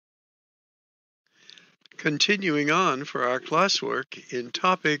Continuing on for our classwork in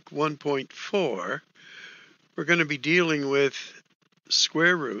topic 1.4, we're going to be dealing with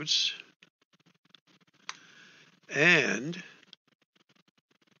square roots and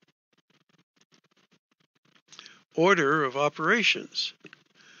order of operations.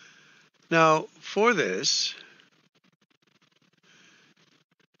 Now, for this,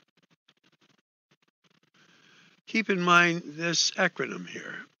 keep in mind this acronym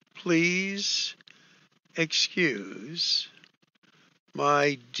here. Please excuse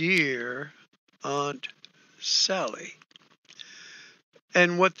my dear Aunt Sally.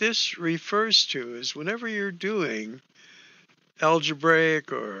 And what this refers to is whenever you're doing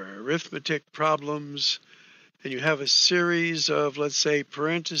algebraic or arithmetic problems and you have a series of, let's say,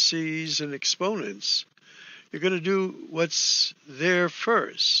 parentheses and exponents, you're going to do what's there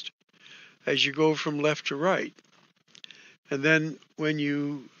first as you go from left to right. And then when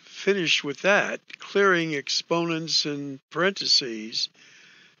you finish with that, clearing exponents and parentheses,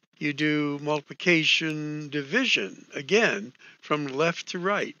 you do multiplication, division, again, from left to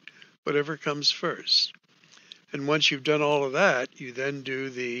right, whatever comes first. And once you've done all of that, you then do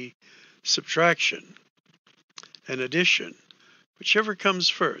the subtraction and addition, whichever comes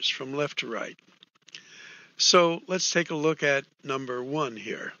first, from left to right. So let's take a look at number 1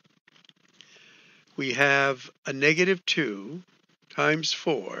 here. We have a negative 2 times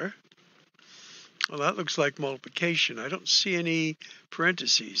 4. Well, that looks like multiplication. I don't see any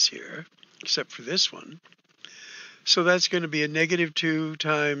parentheses here, except for this one. So that's going to be a negative 2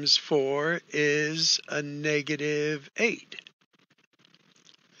 times 4 is a negative 8.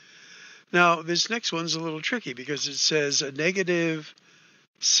 Now, this next one's a little tricky because it says a negative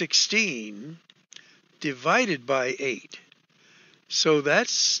 16 divided by 8. So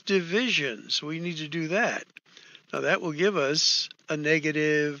that's division, so we need to do that. Now that will give us a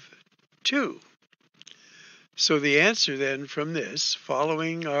negative 2. So the answer then from this,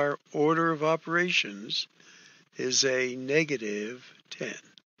 following our order of operations, is a negative 10.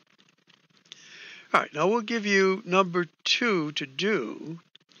 All right, now we'll give you number 2 to do,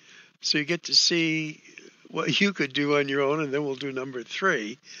 so you get to see what you could do on your own, and then we'll do number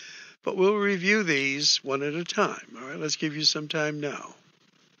 3. But we'll review these one at a time. All right, let's give you some time now.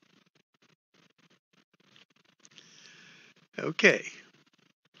 Okay,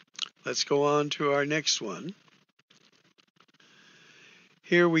 let's go on to our next one.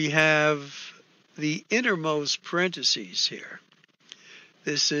 Here we have the innermost parentheses here.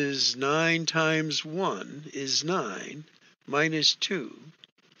 This is 9 times 1 is 9 minus 2.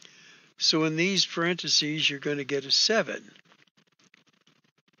 So in these parentheses, you're going to get a 7.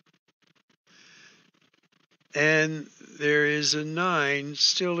 And there is a 9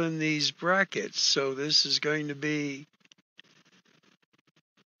 still in these brackets, so this is going to be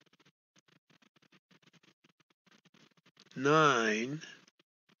nine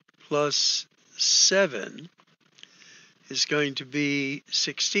plus 7 is going to be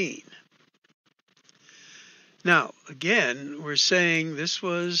 16. Now, again, we're saying this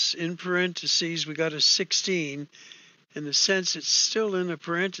was in parentheses. We got a 16. In the sense it's still in a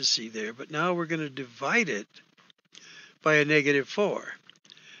parenthesis there, but now we're going to divide it by a negative 4.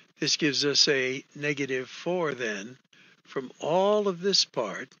 This gives us a negative 4 then from all of this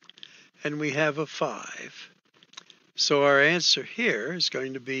part, and we have a 5. So our answer here is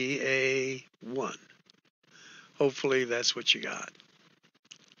going to be a 1. Hopefully that's what you got.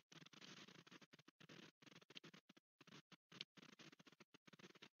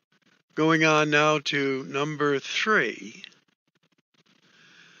 Going on now to number 3.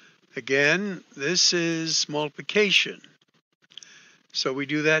 Again, this is multiplication. So we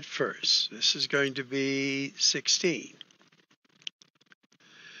do that first. This is going to be 16.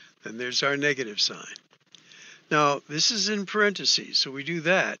 Then there's our negative sign. Now, this is in parentheses, so we do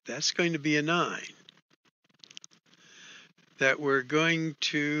that. That's going to be a 9 that we're going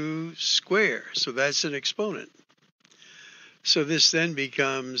to square. So that's an exponent. So this then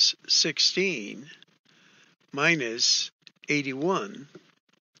becomes 16 minus 81,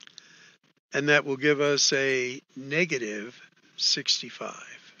 and that will give us a negative 65. All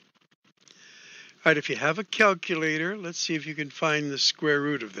right, if you have a calculator, let's see if you can find the square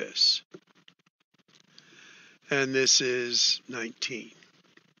root of this. And this is 19.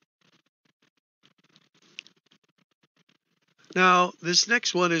 Now, this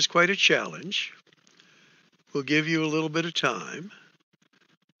next one is quite a challenge. We'll give you a little bit of time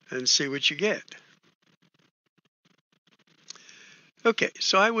and see what you get. Okay,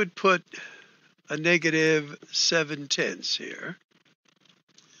 so I would put a negative 7/10 here.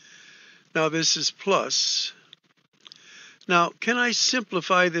 Now this is plus. Now, can I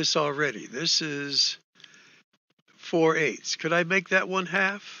simplify this already? This is 4/8. Could I make that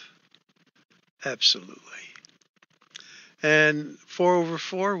 1/2? Absolutely. And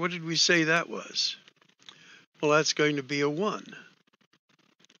 4/4, what did we say that was? Well, that's going to be a 1.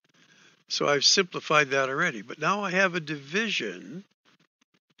 So I've simplified that already. But now I have a division.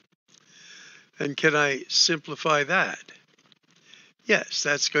 And can I simplify that? Yes,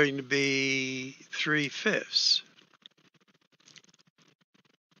 that's going to be 3/5.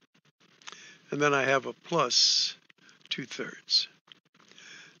 And then I have a plus 2/3.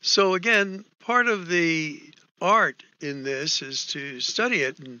 So again, part of the art in this is to study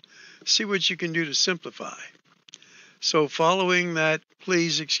it and see what you can do to simplify. So following that,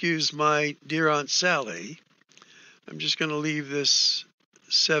 please excuse my dear Aunt Sally, I'm just going to leave this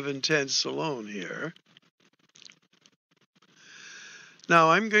 7/10 alone here.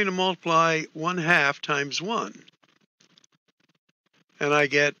 Now I'm going to multiply 1/2 times 1, and I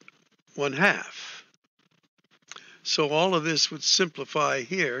get 1/2. So all of this would simplify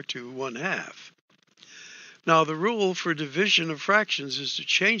here to 1/2. Now the rule for division of fractions is to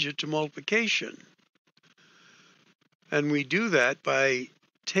change it to multiplication. And we do that by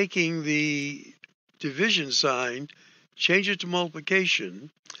taking the division sign, change it to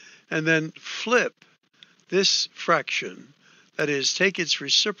multiplication, and then flip this fraction. That is, take its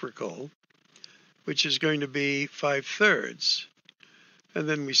reciprocal, which is going to be 5/3. And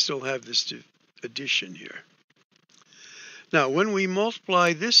then we still have this addition here. Now, when we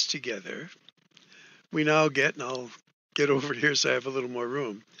multiply this together, we now get, and I'll get over here so I have a little more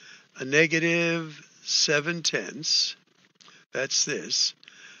room, a negative 7/10. That's this.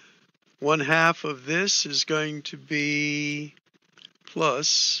 1/2 of this is going to be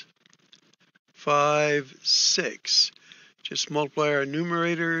plus 5/6. Just multiply our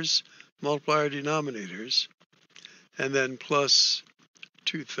numerators, multiply our denominators, and then plus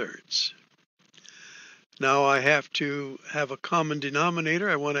 2/3. Now I have to have a common denominator.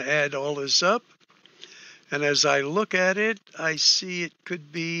 I want to add all this up. And as I look at it, I see it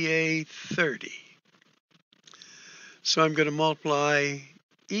could be a 30. So I'm going to multiply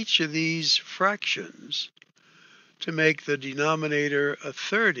each of these fractions to make the denominator a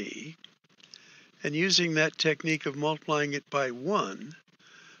 30. And using that technique of multiplying it by 1,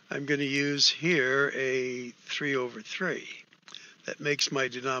 I'm going to use here a 3/3. That makes my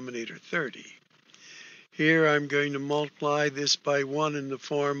denominator 30. Here I'm going to multiply this by 1 in the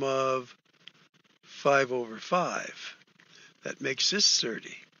form of 5/5. That makes this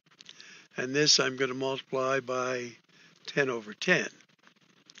 30. And this I'm going to multiply by 10/10.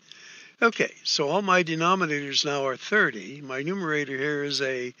 Okay, so all my denominators now are 30. My numerator here is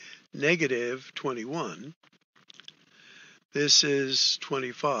a negative 21. This is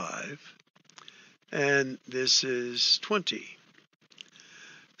 25. And this is 20.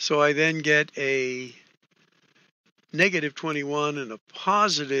 So I then get a negative 21 and a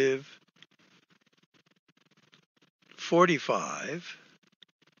positive 45.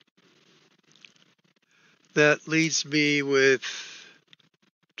 That leaves me with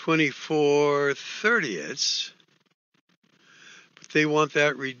 24/30. If they want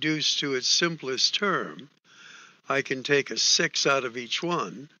that reduced to its simplest term, I can take a 6 out of each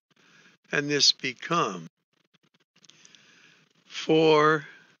one, and this becomes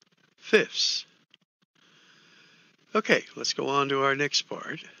 4/5. Okay, let's go on to our next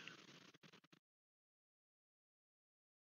part.